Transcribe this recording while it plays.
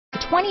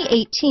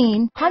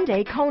2018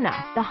 Hyundai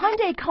Kona. The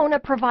Hyundai Kona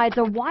provides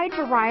a wide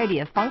variety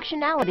of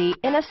functionality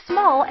in a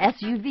small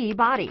SUV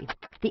body.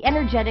 The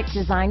energetic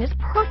design is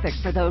perfect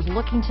for those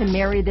looking to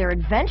marry their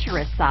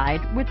adventurous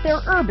side with their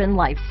urban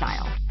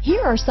lifestyle.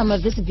 Here are some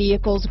of this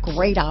vehicle's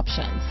great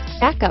options: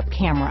 backup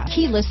camera,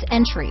 keyless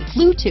entry,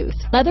 Bluetooth,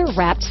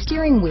 leather-wrapped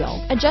steering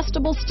wheel,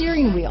 adjustable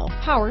steering wheel,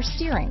 power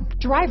steering,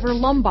 driver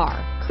lumbar,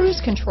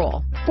 cruise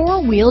control,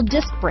 four-wheel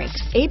disc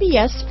brakes,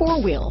 ABS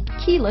four-wheel,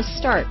 keyless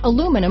start,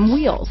 aluminum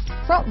wheels,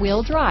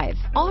 front-wheel drive,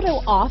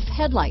 auto-off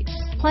headlights,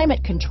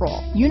 climate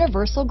control,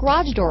 universal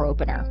garage door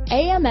opener,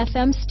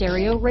 AM/FM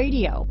stereo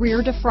radio,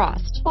 rear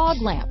defrost,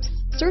 fog lamps.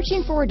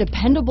 Searching for a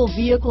dependable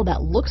vehicle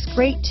that looks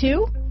great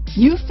too?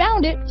 You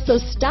found it, so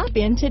stop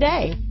in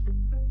today.